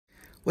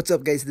What's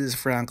up guys, this is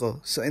Franco.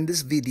 So in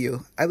this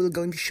video, I will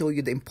going to show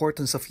you the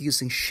importance of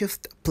using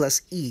Shift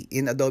plus E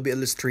in Adobe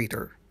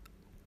Illustrator.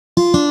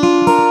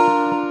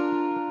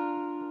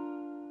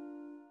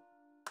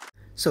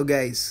 So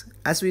guys,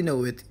 as we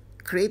know it,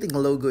 creating a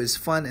logo is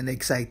fun and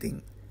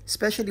exciting,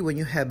 especially when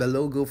you have a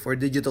logo for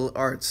digital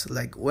arts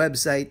like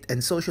website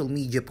and social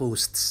media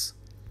posts.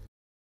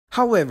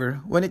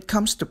 However, when it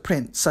comes to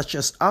print such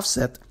as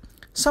offset,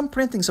 some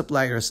printing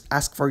suppliers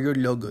ask for your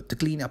logo to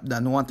clean up the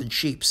unwanted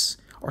shapes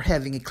or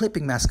having a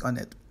clipping mask on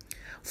it.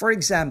 For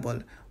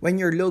example, when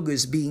your logo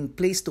is being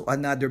placed to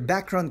another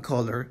background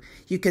color,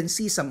 you can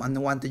see some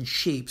unwanted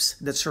shapes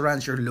that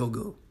surround your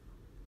logo.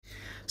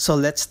 So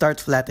let's start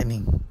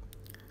flattening.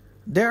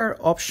 There are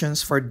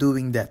options for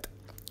doing that.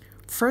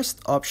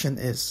 First option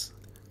is,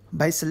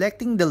 by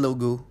selecting the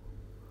logo,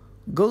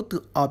 go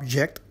to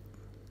Object,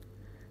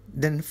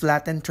 then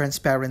Flatten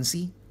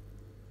Transparency,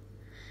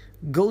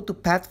 go to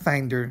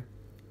Pathfinder,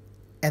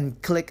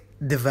 and click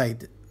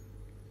Divide.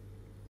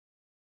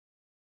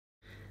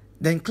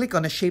 Then click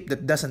on a shape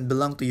that doesn't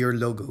belong to your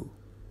logo.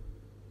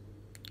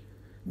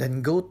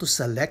 Then go to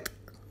Select,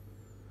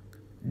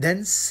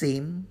 then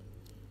Same,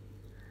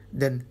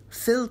 then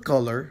Fill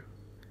Color,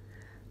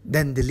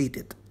 then delete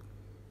it.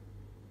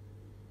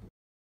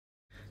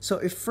 So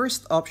if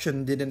first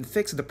option didn't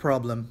fix the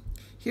problem,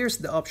 here's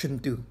the option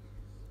 2.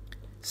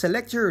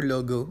 Select your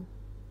logo,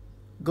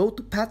 go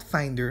to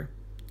Pathfinder,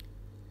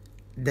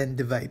 then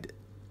Divide.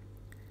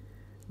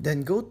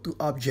 Then go to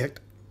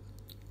Object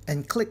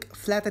and click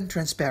Flatten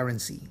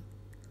Transparency.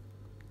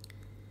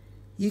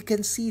 You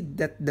can see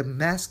that the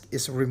mask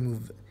is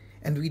removed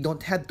and we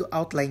don't have to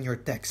outline your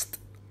text.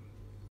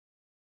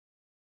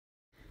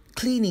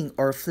 Cleaning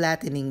or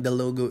flattening the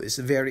logo is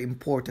very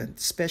important,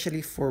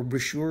 especially for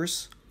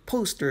brochures,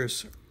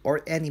 posters,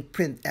 or any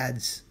print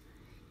ads.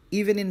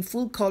 Even in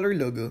full color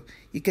logo,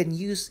 you can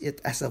use it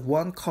as a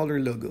one color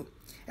logo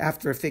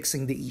after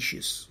fixing the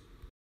issues.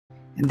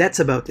 And that's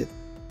about it.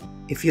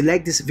 If you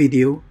like this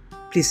video,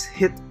 please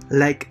hit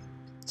like,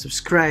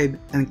 subscribe,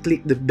 and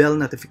click the bell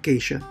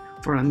notification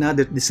for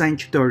another design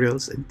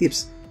tutorials and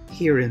tips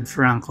here in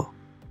Franco.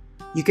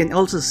 You can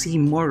also see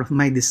more of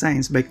my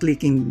designs by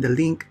clicking the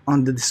link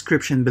on the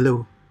description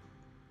below.